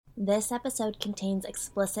This episode contains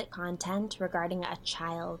explicit content regarding a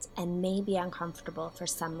child and may be uncomfortable for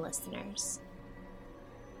some listeners.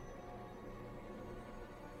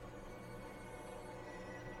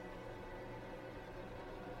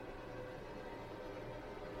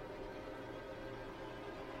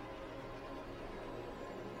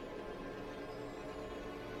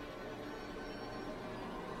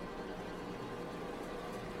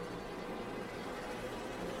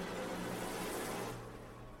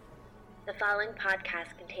 The following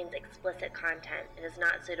podcast contains explicit content and is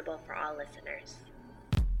not suitable for all listeners.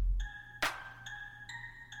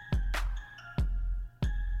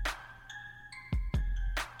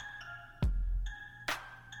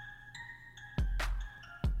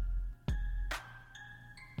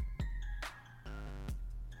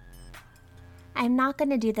 I'm not going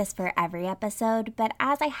to do this for every episode, but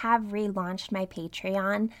as I have relaunched my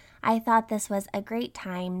Patreon, I thought this was a great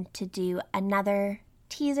time to do another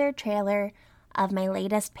teaser trailer of my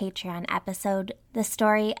latest Patreon episode, The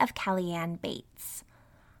Story of Kellyanne Bates.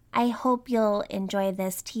 I hope you'll enjoy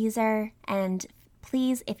this teaser, and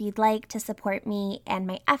please, if you'd like to support me and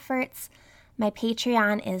my efforts, my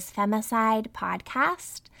Patreon is Femicide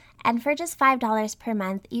Podcast, and for just $5 per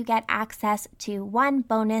month, you get access to one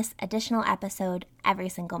bonus additional episode every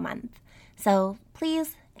single month. So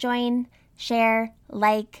please join, share,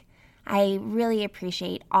 like. I really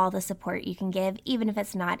appreciate all the support you can give, even if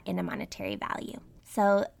it's not in a monetary value.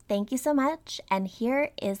 So thank you so much, and here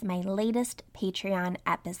is my latest Patreon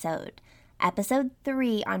episode, episode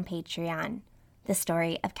 3 on Patreon, The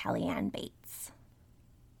Story of Kellyanne Bates.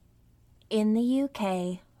 In the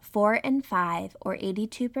UK, 4 in 5, or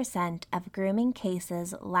 82% of grooming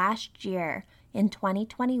cases last year in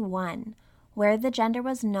 2021, where the gender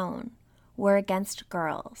was known, were against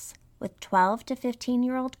girls, with 12 to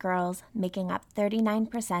 15-year-old girls making up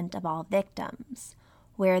 39% of all victims,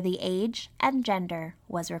 where the age and gender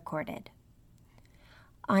was recorded.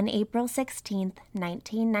 On April 16,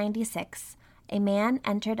 1996, a man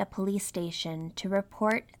entered a police station to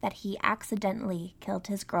report that he accidentally killed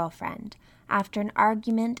his girlfriend after an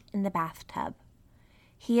argument in the bathtub.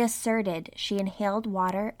 He asserted she inhaled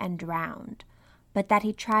water and drowned, but that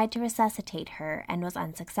he tried to resuscitate her and was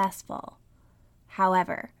unsuccessful.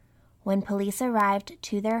 However, when police arrived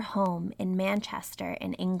to their home in Manchester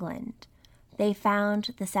in England, they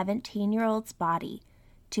found the 17-year-old's body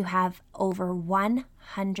to have over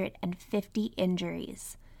 150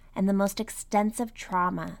 injuries and the most extensive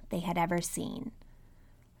trauma they had ever seen.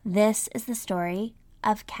 This is the story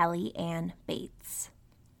of Kellyanne Bates.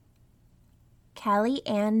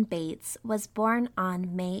 Kellyanne Bates was born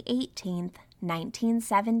on May 18,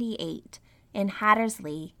 1978, in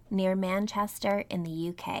Hattersley, near Manchester in the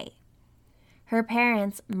UK. Her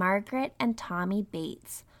parents, Margaret and Tommy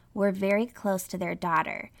Bates, were very close to their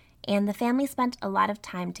daughter, and the family spent a lot of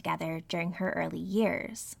time together during her early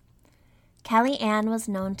years. Kellyanne was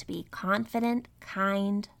known to be confident,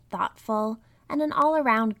 kind, thoughtful, and an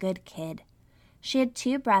all-around good kid. She had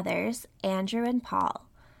 2 brothers, Andrew and Paul.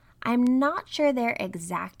 I'm not sure their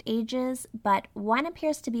exact ages, but one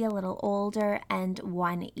appears to be a little older and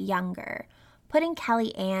one younger, putting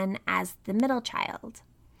Kellyanne as the middle child.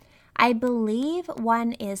 I believe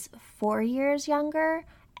one is 4 years younger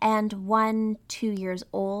and one 2 years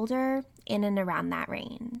older, in and around that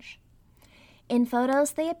range. In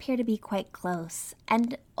photos, they appear to be quite close,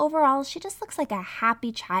 and overall, she just looks like a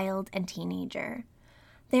happy child and teenager.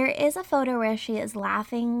 There is a photo where she is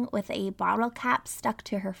laughing with a bottle cap stuck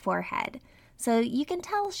to her forehead, so you can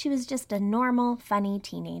tell she was just a normal, funny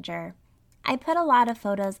teenager. I put a lot of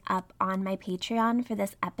photos up on my Patreon for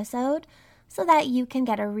this episode, so that you can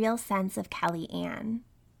get a real sense of Kellyanne.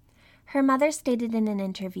 Her mother stated in an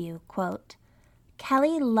interview, quote,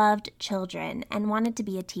 "Kelly loved children and wanted to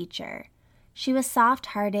be a teacher. She was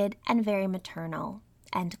soft-hearted and very maternal,"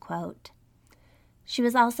 end quote. She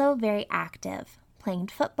was also very active, playing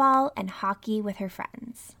football and hockey with her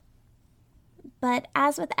friends. But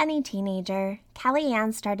as with any teenager,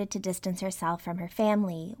 Kellyanne started to distance herself from her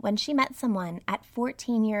family when she met someone at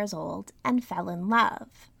 14 years old and fell in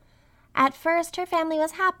love. At first, her family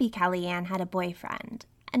was happy Kellyanne had a boyfriend,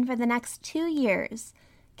 and for the next 2 years,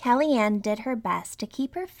 Kellyanne did her best to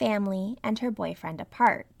keep her family and her boyfriend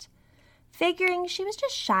apart. Figuring she was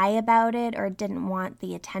just shy about it or didn't want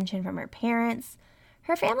the attention from her parents,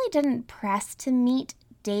 her family didn't press to meet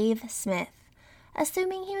Dave Smith,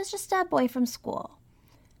 assuming he was just a boy from school.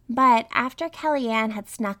 But after Kellyanne had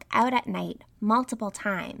snuck out at night multiple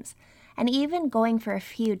times, and even going for a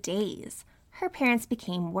few days, her parents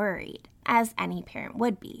became worried, as any parent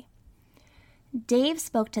would be. Dave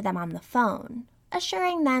spoke to them on the phone,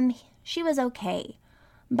 assuring them she was okay,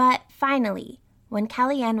 But finally, when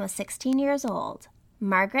Kellyanne was 16 years old,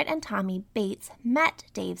 Margaret and Tommy Bates met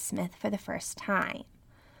Dave Smith for the first time.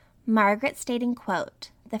 Margaret stating,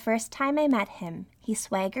 quote, "The first time I met him, he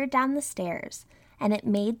swaggered down the stairs, and it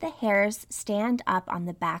made the hairs stand up on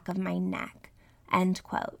the back of my neck," end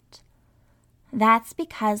quote. That's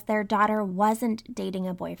because their daughter wasn't dating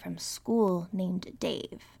a boy from school named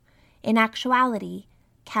Dave. In actuality,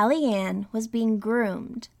 Kellyanne was being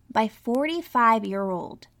groomed by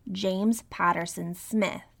 45-year-old James Patterson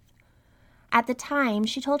Smith. At the time,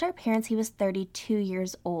 she told her parents he was 32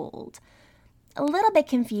 years old. A little bit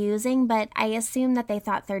confusing, but I assume that they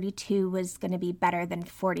thought 32 was going to be better than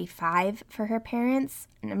 45 for her parents,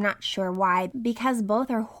 and I'm not sure why, because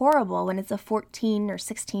both are horrible when it's a 14 or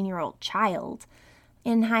 16-year-old child.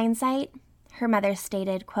 In hindsight, her mother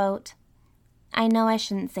stated, quote, "I know I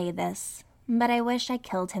shouldn't say this, but I wish I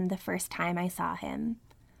killed him the first time I saw him.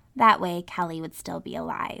 That way Kelly would still be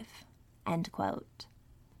alive," end quote.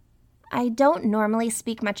 I don't normally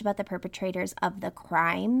speak much about the perpetrators of the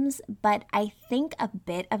crimes, but I think a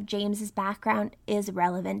bit of James's background is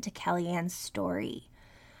relevant to Kellyanne's story.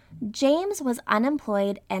 James was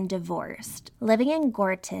unemployed and divorced, living in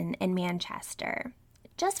Gorton in Manchester.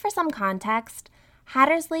 Just for some context,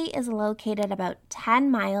 Hattersley is located about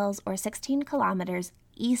 10 miles or 16 kilometers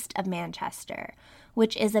east of Manchester,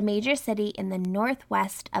 which is a major city in the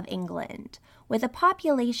northwest of England, with a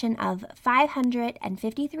population of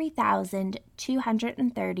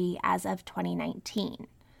 553,230 as of 2019.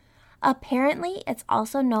 Apparently, it's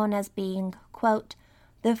also known as being, quote,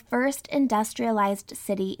 "the first industrialized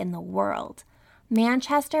city in the world."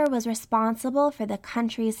 Manchester was responsible for the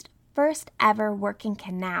country's first ever working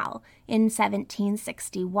canal in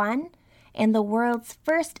 1761 and the world's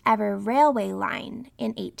first ever railway line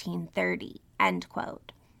in 1830, end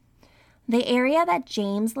quote. The area that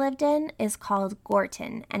James lived in is called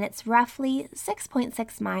Gorton, and it's roughly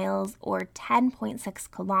 6.6 miles or 10.6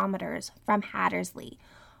 kilometers from Hattersley,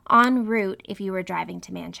 en route if you were driving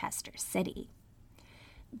to Manchester City.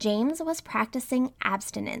 James was practicing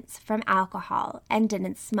abstinence from alcohol and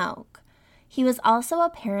didn't smoke. He was also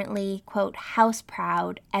apparently, quote,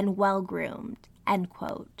 house-proud and well-groomed, end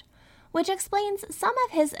quote, which explains some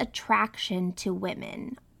of his attraction to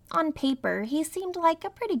women. On paper, he seemed like a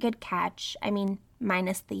pretty good catch,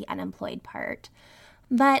 minus the unemployed part.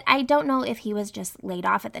 But I don't know if he was just laid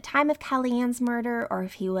off at the time of Kellyanne's murder or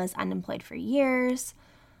if he was unemployed for years.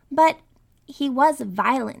 But he was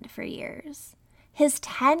violent for years. His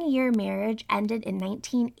 10-year marriage ended in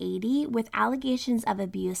 1980 with allegations of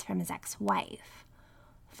abuse from his ex-wife.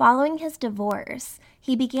 Following his divorce,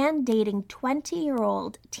 he began dating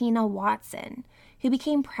 20-year-old Tina Watson, who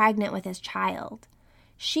became pregnant with his child.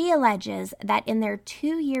 She alleges that in their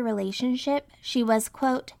 2-year relationship, she was,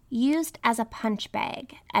 quote, used as a punch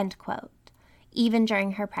bag, end quote, even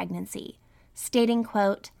during her pregnancy, stating,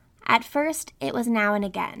 quote, "At first, it was now and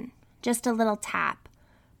again, just a little tap,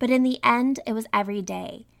 but in the end, it was every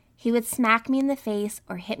day. He would smack me in the face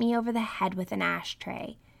or hit me over the head with an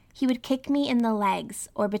ashtray. He would kick me in the legs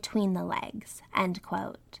or between the legs," end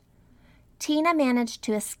quote. Tina managed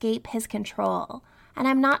to escape his control, and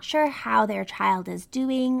I'm not sure how their child is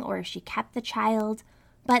doing or if she kept the child,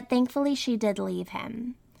 but thankfully she did leave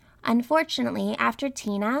him. Unfortunately, after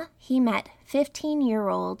Tina, he met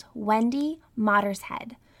 15-year-old Wendy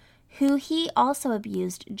Mottershead, who he also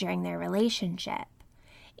abused during their relationship.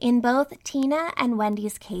 In both Tina and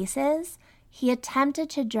Wendy's cases, he attempted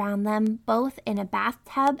to drown them both in a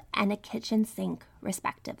bathtub and a kitchen sink,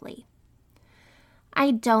 respectively.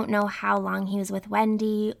 I don't know how long he was with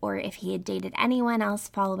Wendy or if he had dated anyone else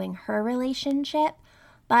following her relationship,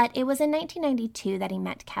 but it was in 1992 that he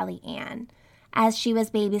met Kellyanne, as she was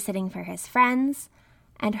babysitting for his friends,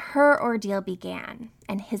 and her ordeal began,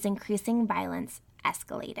 and his increasing violence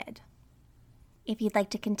escalated. If you'd like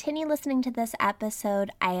to continue listening to this episode,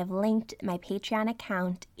 I have linked my Patreon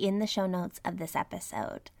account in the show notes of this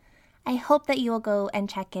episode. I hope that you will go and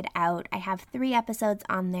check it out. I have 3 episodes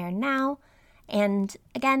on there now, and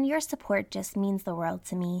again, your support just means the world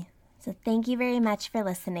to me. So thank you very much for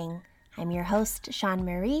listening. I'm your host, Sean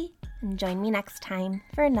Marie, and join me next time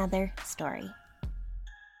for another story.